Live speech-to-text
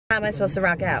How am I supposed to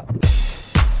rock out?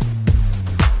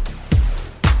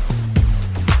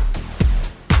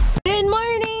 Good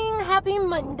morning! Happy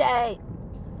Monday!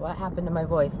 What happened to my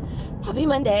voice? Happy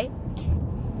Monday!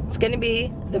 It's gonna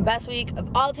be the best week of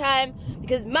all time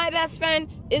because my best friend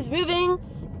is moving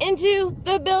into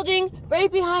the building right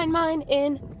behind mine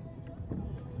in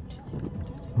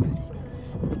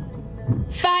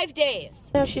 5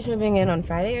 days. No, she's moving in on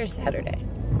Friday or Saturday.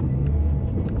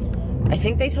 I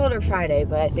think they told her Friday,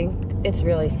 but I think it's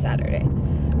really Saturday.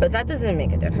 But that doesn't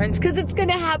make a difference because it's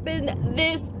gonna happen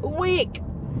this week.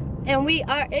 And we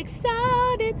are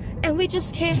excited and we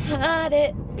just can't hide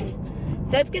it.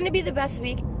 So it's gonna be the best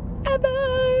week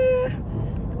ever.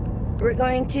 We're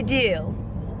going to do,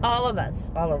 all of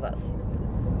us,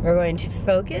 we're going to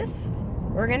focus,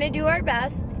 we're gonna do our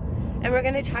best, and we're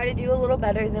gonna try to do a little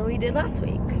better than we did last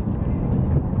week.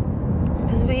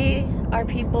 Because we are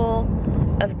people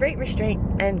of great restraint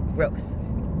and growth.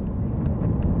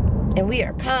 And we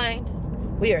are kind,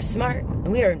 we are smart, and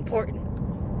we are important.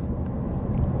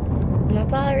 And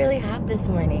that's all I really have this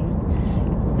morning.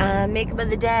 Makeup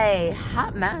of the day,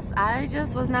 hot mess. I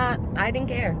just was not, I didn't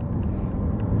care.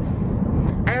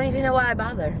 I don't even know why I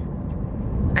bother.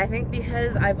 I think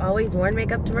because I've always worn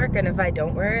makeup to work, and if I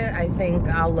don't wear it, I think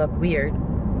I'll look weird.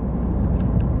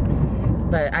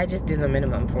 But I just do the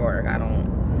minimum for work. I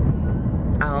don't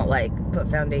like put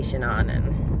foundation on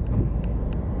and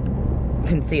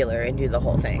concealer and do the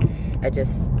whole thing. I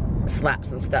just slap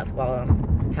some stuff while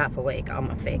I'm half awake on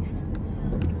my face.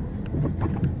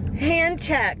 Hand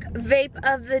check, vape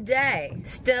of the day.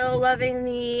 Still loving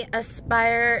the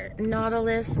Aspire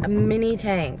Nautilus mini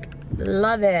tank.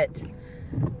 Love it.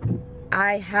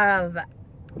 I have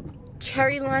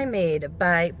Cherry Limeade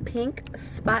by Pink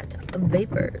Spot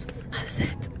Vapors. Loves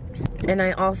it. And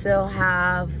I also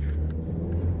have,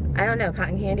 I don't know,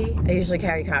 cotton candy. I usually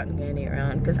carry cotton candy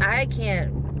around because I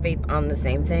can't vape on the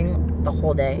same thing the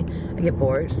whole day. I get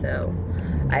bored, so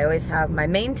I always have my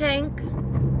main tank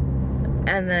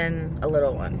and then a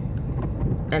little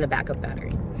one and a backup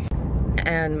battery.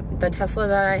 And the Tesla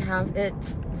that I have,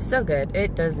 it's so good.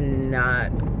 It does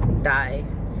not die.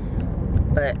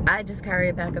 But I just carry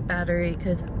a backup battery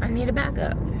because I need a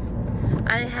backup.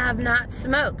 I have not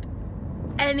smoked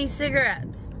any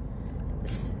cigarettes.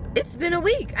 It's been a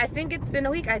week. I think it's been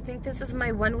a week. I think this is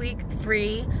my 1 week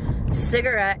free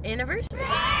cigarette anniversary.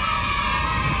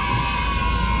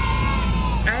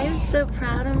 I'm so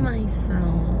proud of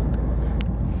myself.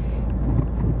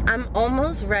 I'm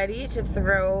almost ready to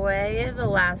throw away the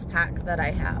last pack that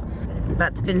I have.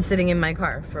 That's been sitting in my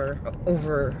car for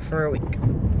a week.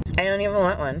 I don't even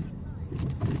want one.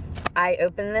 I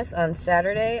opened this on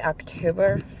Saturday,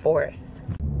 October 4th.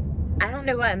 I don't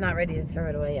know why I'm not ready to throw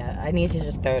it away yet. I need to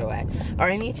just throw it away. Or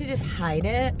I need to just hide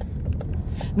it.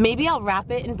 Maybe I'll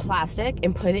wrap it in plastic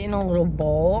and put it in a little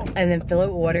bowl and then fill it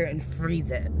with water and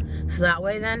freeze it. So that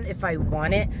way then, if I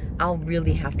want it, I'll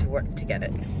really have to work to get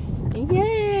it.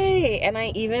 Yay! And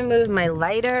I even moved my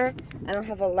lighter. I don't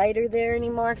have a lighter there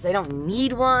anymore because I don't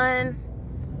need one.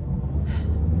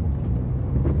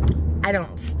 I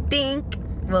don't stink.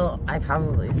 Well, I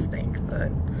probably stink,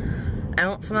 but I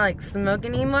don't smell like smoke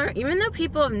anymore. Even though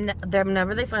people,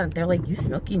 whenever they find out, they're like, you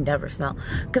smoke, you never smell.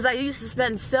 Because I used to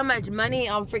spend so much money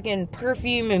on freaking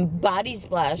perfume and body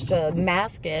splash to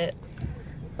mask it.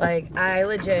 Like, I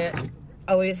legit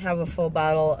always have a full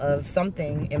bottle of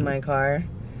something in my car.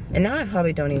 And now I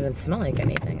probably don't even smell like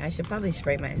anything. I should probably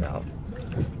spray myself.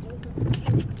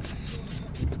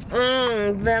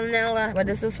 Vanilla. What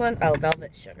is this one? Oh,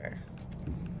 velvet sugar.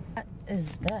 What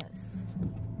is this?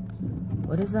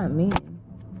 What does that mean?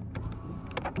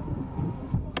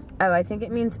 Oh, I think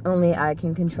it means only I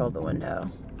can control the window.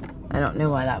 I don't know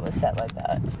why that was set like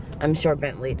that. I'm sure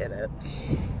Bentley did it.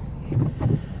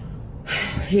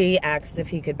 He asked if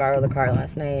he could borrow the car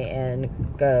last night and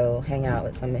go hang out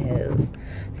with some of his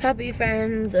puppy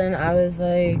friends, and I was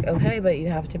like, okay, but you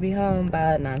have to be home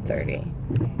by 9:30.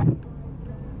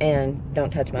 And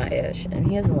don't touch my ish. And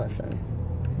he doesn't listen.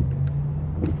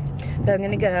 So I'm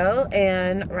gonna go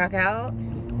and rock out.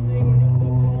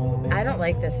 I don't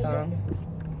like this song.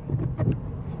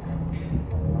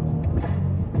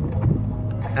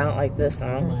 I don't like this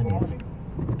song.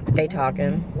 They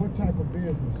talking. What type of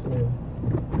business, sir?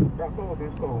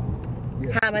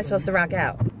 How am I supposed to rock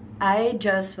out? I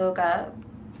just woke up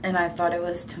and I thought it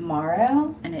was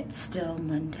tomorrow and it's still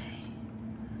Monday.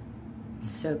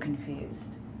 So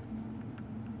confused.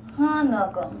 Huh,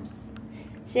 Knuckles?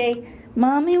 See,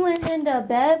 Mommy went into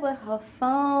bed with her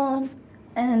phone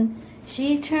and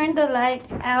she turned the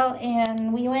lights out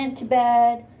and we went to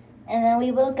bed and then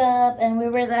we woke up and we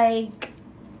were like,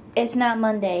 It's not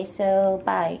Monday, so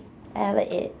bye. I have an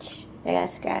itch. I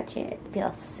gotta scratch it. It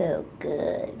feels so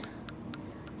good.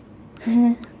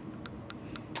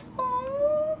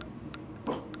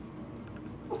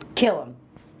 Kill him.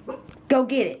 Go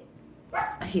get it.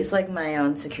 He's like my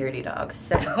own security dog,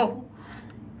 so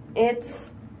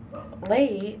it's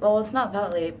late. Well, it's not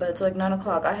that late, but it's like 9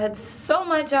 o'clock. I had so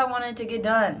much I wanted to get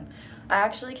done. I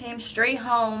actually came straight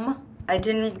home. I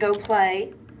didn't go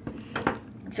play.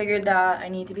 I figured that I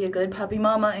need to be a good puppy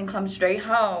mama and come straight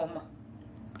home.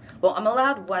 Well, I'm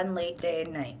allowed one late day a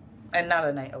night, and not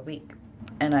a night, a week.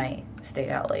 And I stayed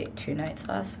out late 2 nights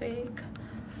last week.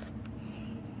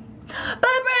 But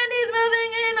Brandy's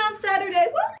moving in on Saturday.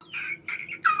 Woo!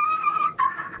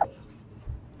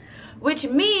 Which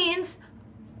means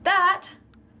that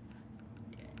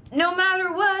no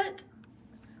matter what,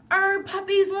 our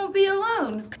puppies won't be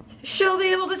alone. She'll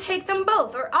be able to take them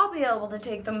both, or I'll be able to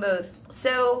take them both.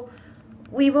 So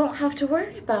we won't have to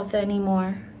worry about that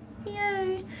anymore.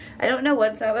 Yay. I don't know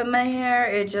what's up with my hair.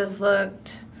 It just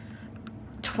looked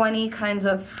 20 kinds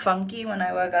of funky when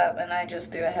I woke up, and I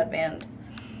just threw a headband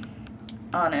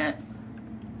on it.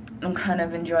 I'm kind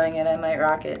of enjoying it. I might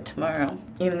rock it tomorrow,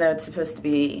 even though it's supposed to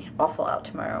be awful out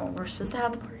tomorrow. We're supposed to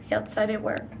have a party outside at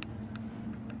work.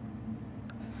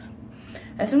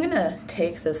 So I'm gonna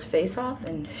take this face off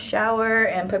and shower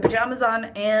and put pajamas on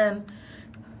and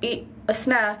eat a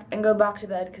snack and go back to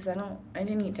bed because I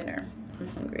didn't eat dinner. I'm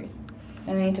hungry.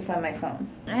 And I need to find my phone.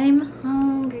 I'm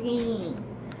hungry.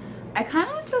 I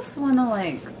kind of just want to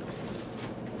like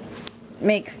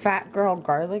make fat girl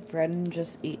garlic bread and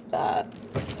just eat that.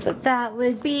 But that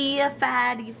would be a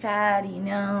fatty,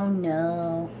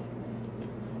 no.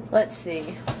 Let's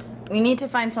see. We need to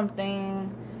find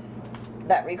something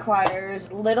that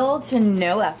requires little to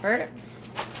no effort.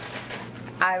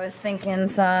 I was thinking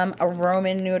some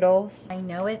Roman noodles. I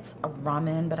know it's a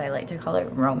ramen, but I like to call it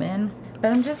Roman.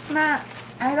 But I'm just not,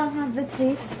 I don't have the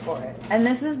taste for it. And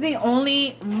this is the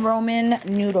only Roman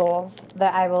noodles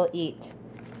that I will eat.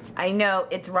 I know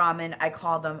it's ramen, I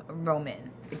call them Roman.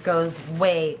 It goes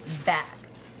way back.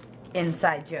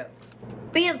 Inside joke.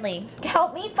 Bentley,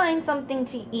 help me find something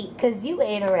to eat, because you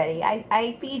ate already.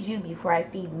 I feed you before I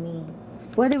feed me.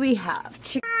 What do we have?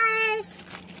 Mars,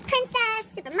 Princess,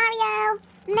 Super Mario,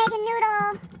 Mega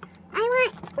Noodle. I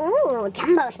want,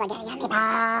 jumbo spaghetti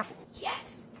meatballs.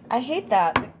 Yes. I hate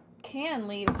that. The can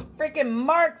leaves freaking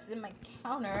marks in my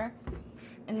counter.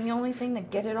 And the only thing to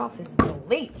get it off is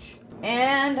bleach.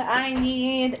 And I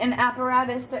need an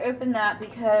apparatus to open that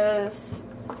because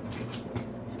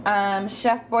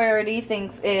Chef Boyardee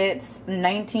thinks it's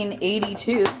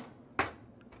 1982.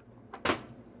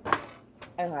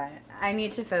 Okay, I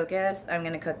need to focus. I'm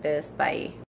gonna cook this.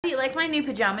 Bye. Do you like my new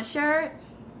pajama shirt?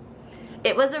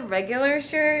 It was a regular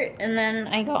shirt, and then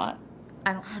I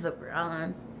don't have a bra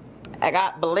on. I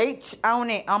got bleach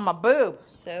on it on my boob,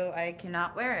 so I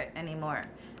cannot wear it anymore.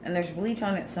 And there's bleach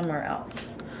on it somewhere else.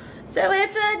 So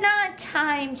it's a not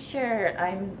time shirt.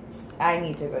 I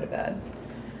need to go to bed.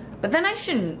 But then I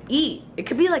shouldn't eat. It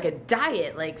could be like a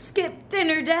diet, like skip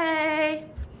dinner day.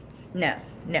 No,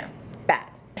 bad.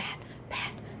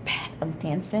 I'm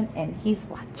dancing and he's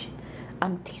watching.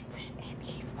 I'm dancing and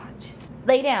he's watching.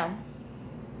 Lay down.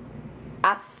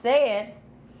 I said,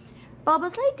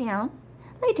 Bubbles, lay down.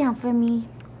 Lay down for me.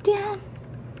 Down.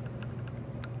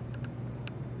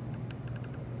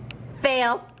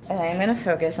 Fail. Okay, I'm gonna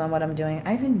focus on what I'm doing.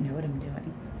 I even know what I'm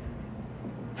doing.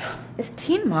 Is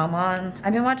Teen Mom on?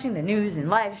 I've been watching the news and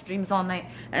live streams all night,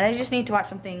 and I just need to watch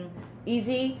something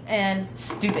easy and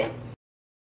stupid.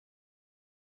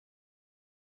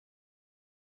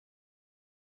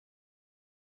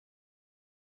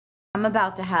 I'm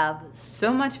about to have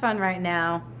so much fun right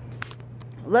now.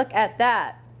 Look at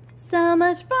that. So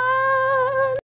much fun.